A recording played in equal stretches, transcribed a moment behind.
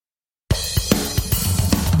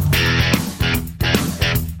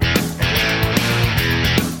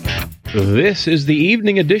This is the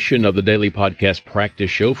evening edition of the Daily Podcast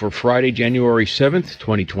Practice Show for Friday, January 7th,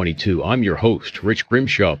 2022. I'm your host, Rich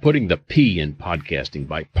Grimshaw, putting the P in podcasting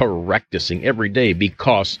by practicing every day,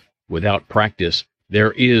 because without practice,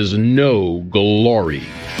 there is no glory.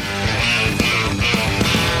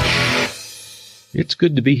 It's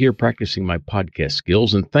good to be here practicing my podcast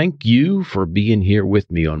skills, and thank you for being here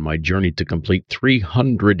with me on my journey to complete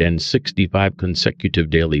 365 consecutive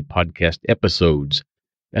daily podcast episodes.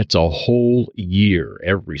 That's a whole year,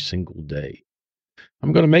 every single day.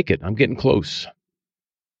 I'm going to make it. I'm getting close.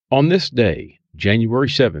 On this day, January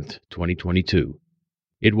 7th, 2022,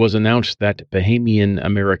 it was announced that Bahamian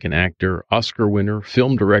American actor, Oscar winner,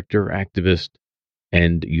 film director, activist,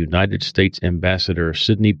 and United States Ambassador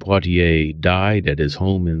Sidney Poitier died at his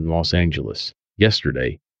home in Los Angeles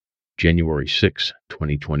yesterday, January 6,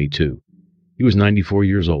 2022. He was 94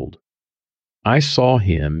 years old. I saw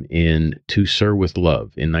him in To Sir with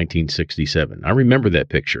Love in 1967. I remember that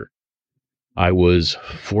picture. I was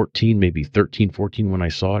 14, maybe 13, 14 when I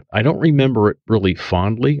saw it. I don't remember it really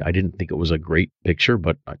fondly. I didn't think it was a great picture,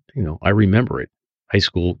 but I remember it. High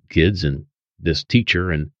school kids and this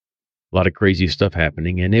teacher and a lot of crazy stuff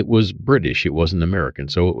happening, and it was British. It wasn't American,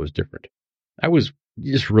 so it was different. I was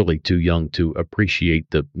just really too young to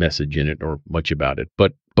appreciate the message in it or much about it,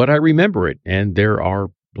 but I remember it, and there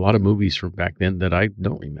are a lot of movies from back then that I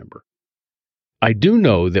don't remember. I do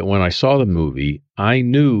know that when I saw the movie, I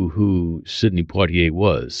knew who Sidney Poitier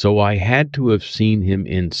was, so I had to have seen him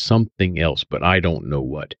in something else, but I don't know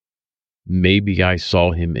what. Maybe I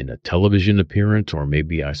saw him in a television appearance, or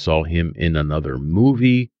maybe I saw him in another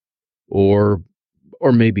movie, or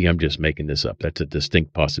maybe I'm just making this up. That's a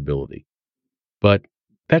distinct possibility. But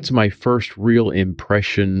that's my first real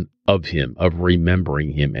impression of him, of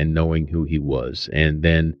remembering him and knowing who he was. And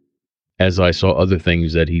then as I saw other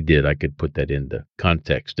things that he did, I could put that into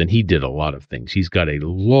context. And he did a lot of things. He's got a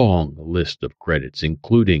long list of credits,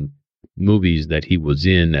 including movies that he was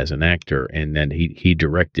in as an actor and then he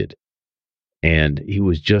directed. And he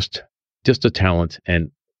was just a talent,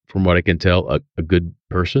 and from what I can tell, a good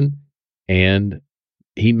person. And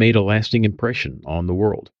he made a lasting impression on the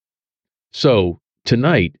world. So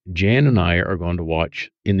tonight, Jan and I are going to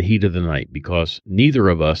watch In the Heat of the Night, because neither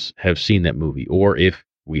of us have seen that movie, or if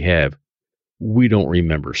we have, we don't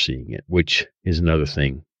remember seeing it, which is another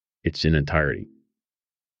thing. It's in entirety.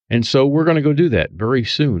 And so we're going to go do that very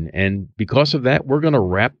soon. And because of that, we're going to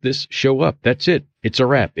wrap this show up. That's it. It's a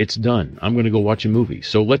wrap. It's done. I'm going to go watch a movie.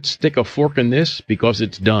 So let's stick a fork in this because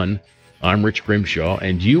it's done. I'm Rich Grimshaw,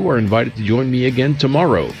 and you are invited to join me again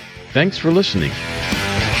tomorrow. Thanks for listening.